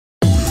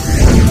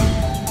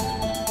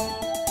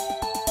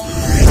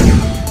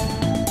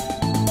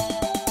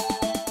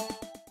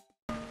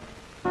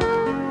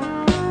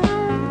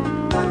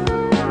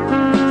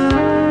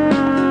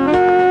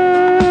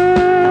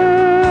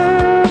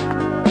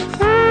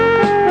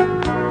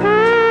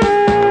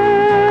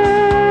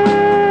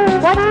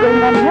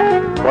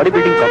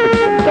bodybuilding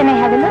competition. Can I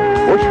have a look?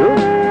 Oh, sure.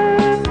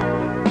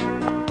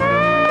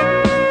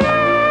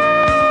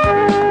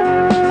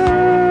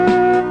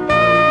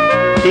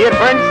 Dear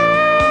friends,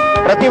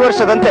 ಪ್ರತಿ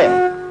ವರ್ಷದಂತೆ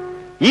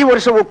ಈ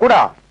ವರ್ಷವೂ ಕೂಡ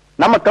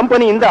ನಮ್ಮ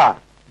ಕಂಪನಿಯಿಂದ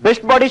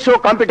ಬೆಸ್ಟ್ ಬಾಡಿ ಶೋ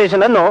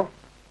ಕಾಂಪಿಟೇಷನ್ ಅನ್ನು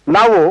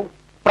ನಾವು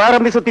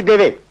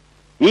ಪ್ರಾರಂಭಿಸುತ್ತಿದ್ದೇವೆ.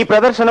 ಈ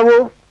ಪ್ರದರ್ಶನವು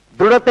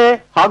ದೃಢತೆ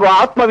ಹಾಗೂ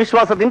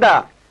ಆತ್ಮವಿಶ್ವಾಸದಿಂದ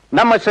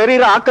ನಮ್ಮ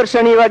ಶರೀರ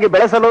ಆಕರ್ಷಣೀಯವಾಗಿ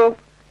ಬೆಳೆಸಲು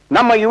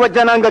ನಮ್ಮ ಯುವ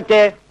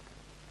ಜನಾಂಗಕ್ಕೆ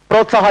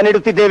ಪ್ರೋತ್ಸಾಹ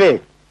ನೀಡುತ್ತಿದ್ದೇವೆ.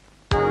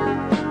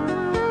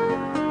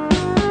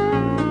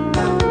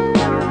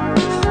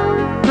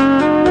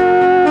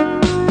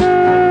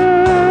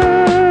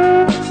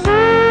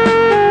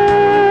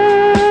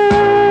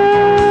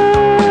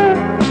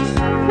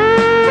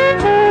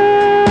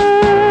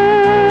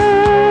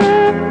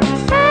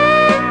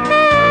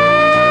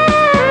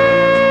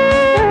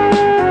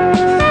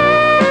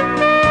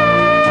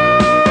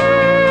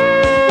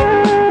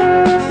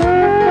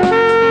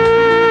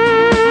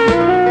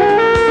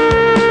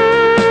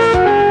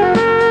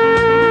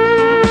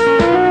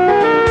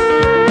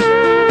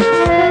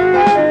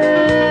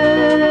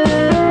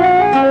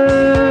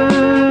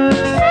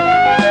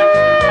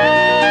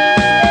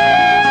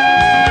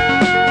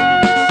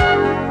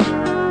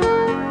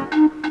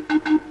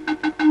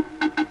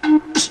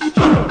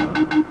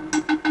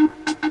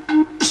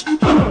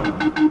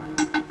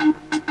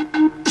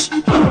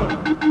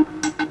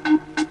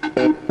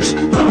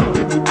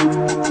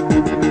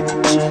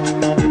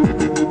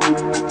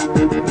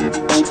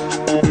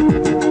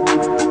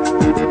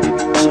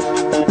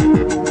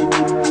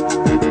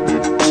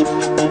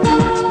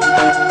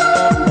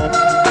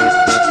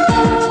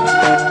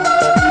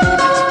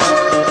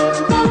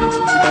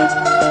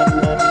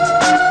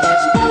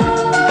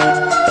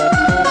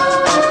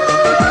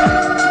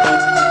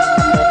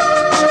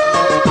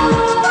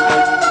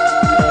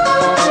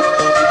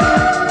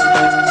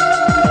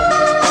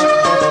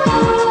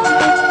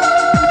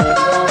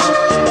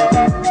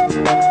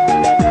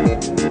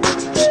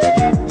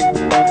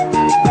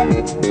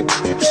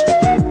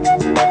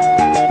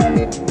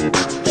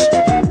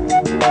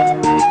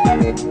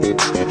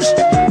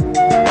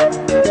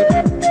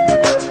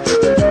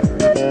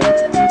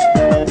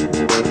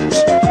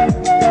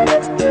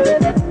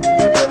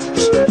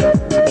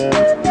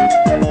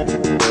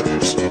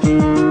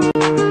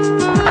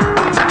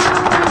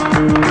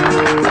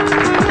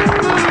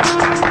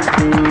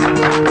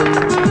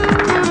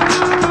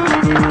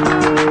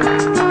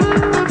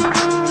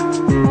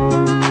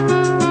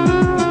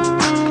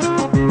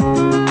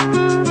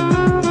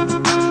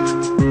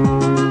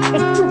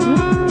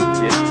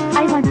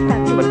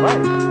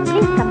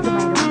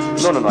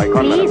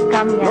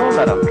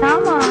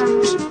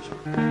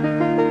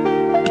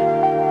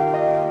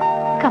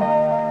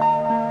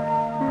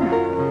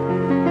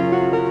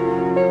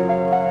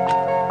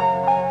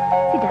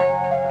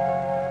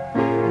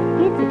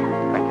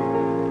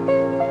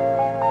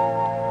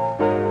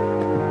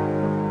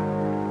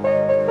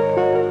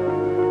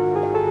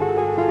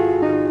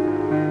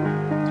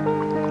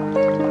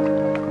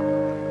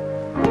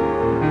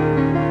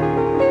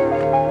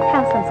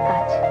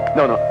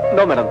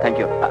 No, madam, thank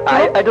you.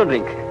 I don't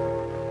drink.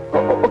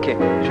 Oh, okay,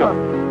 sure.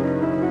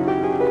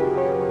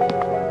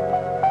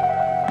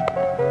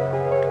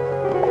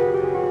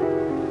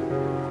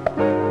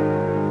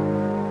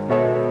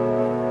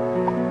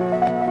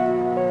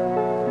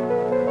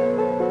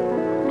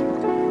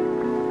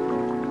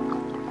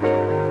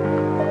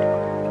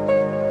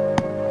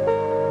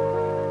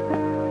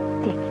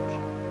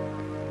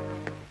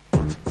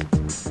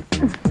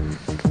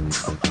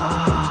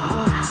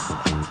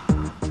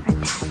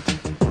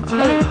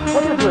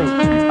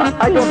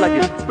 I don't like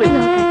it. Please.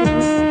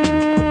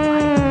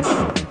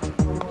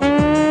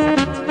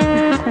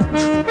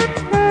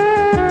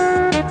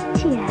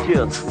 Cheers.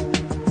 Cheers.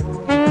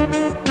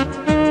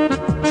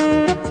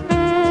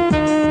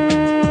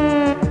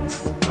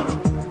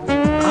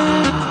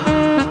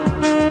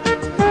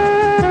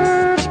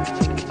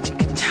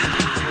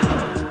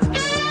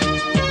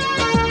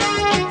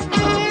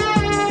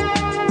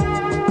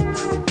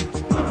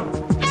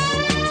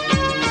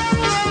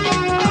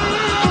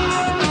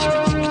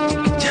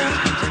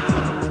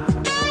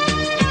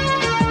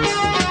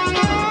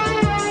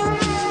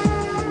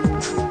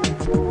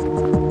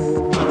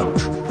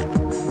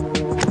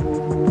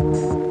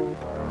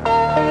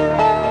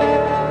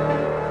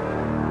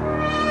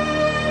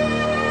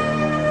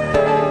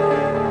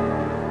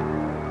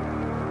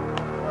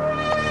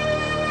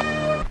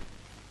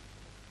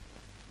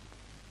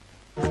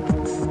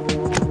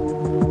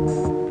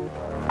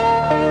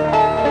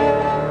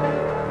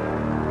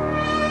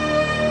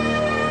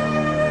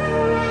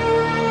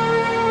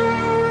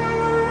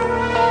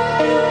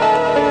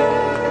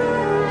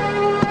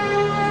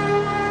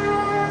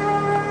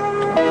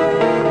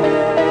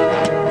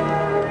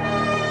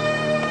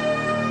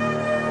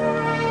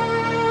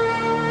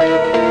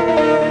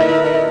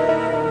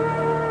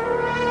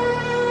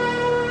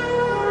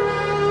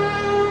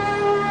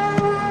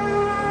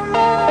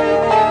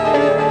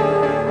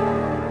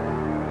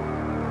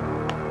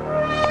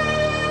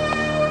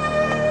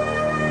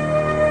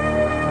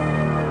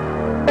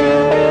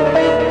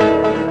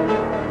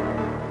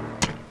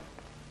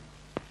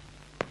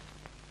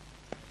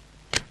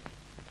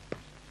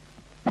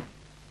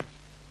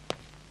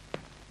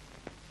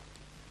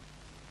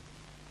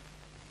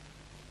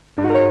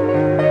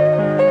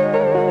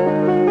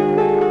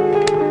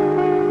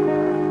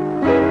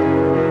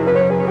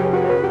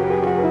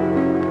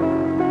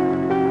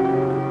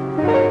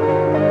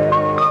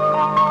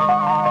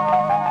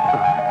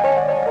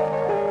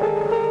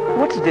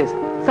 What's this?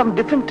 Some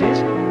different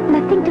taste?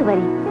 Nothing to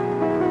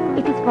worry.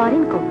 It is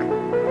foreign coke.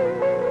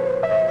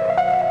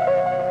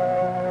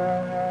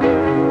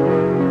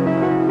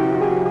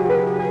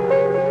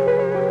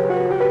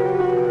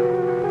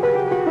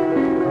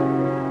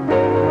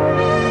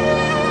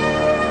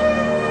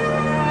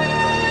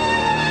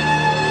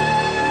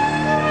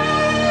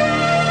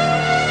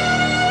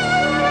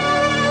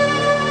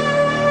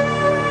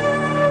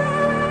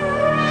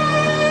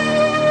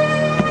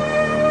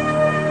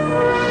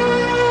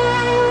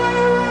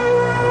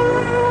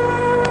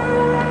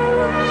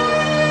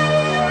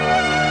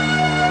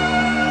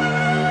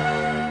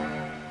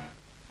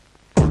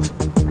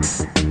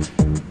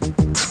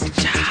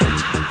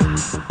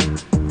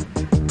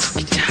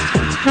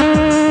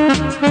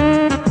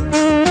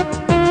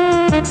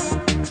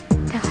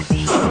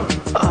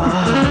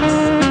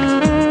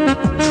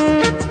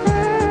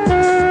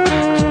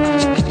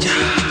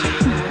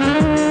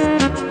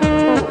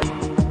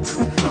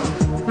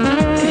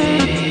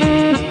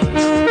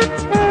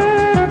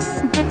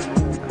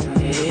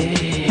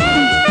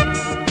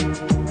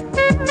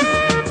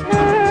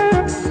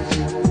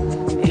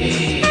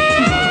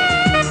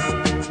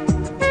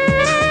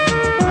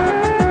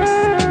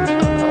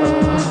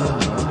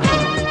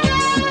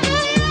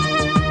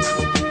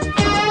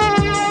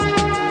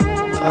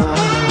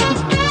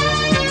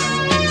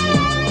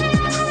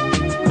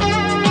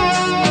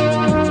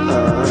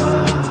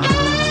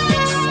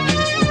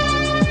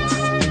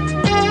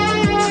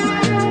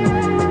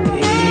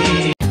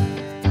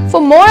 For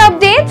more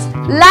updates,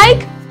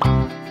 like,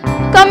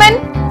 comment,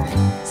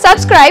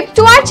 subscribe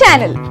to our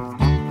channel.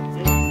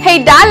 Hey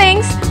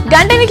darlings,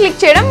 గంటని click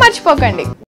చేయడం మర్చిపోకండి.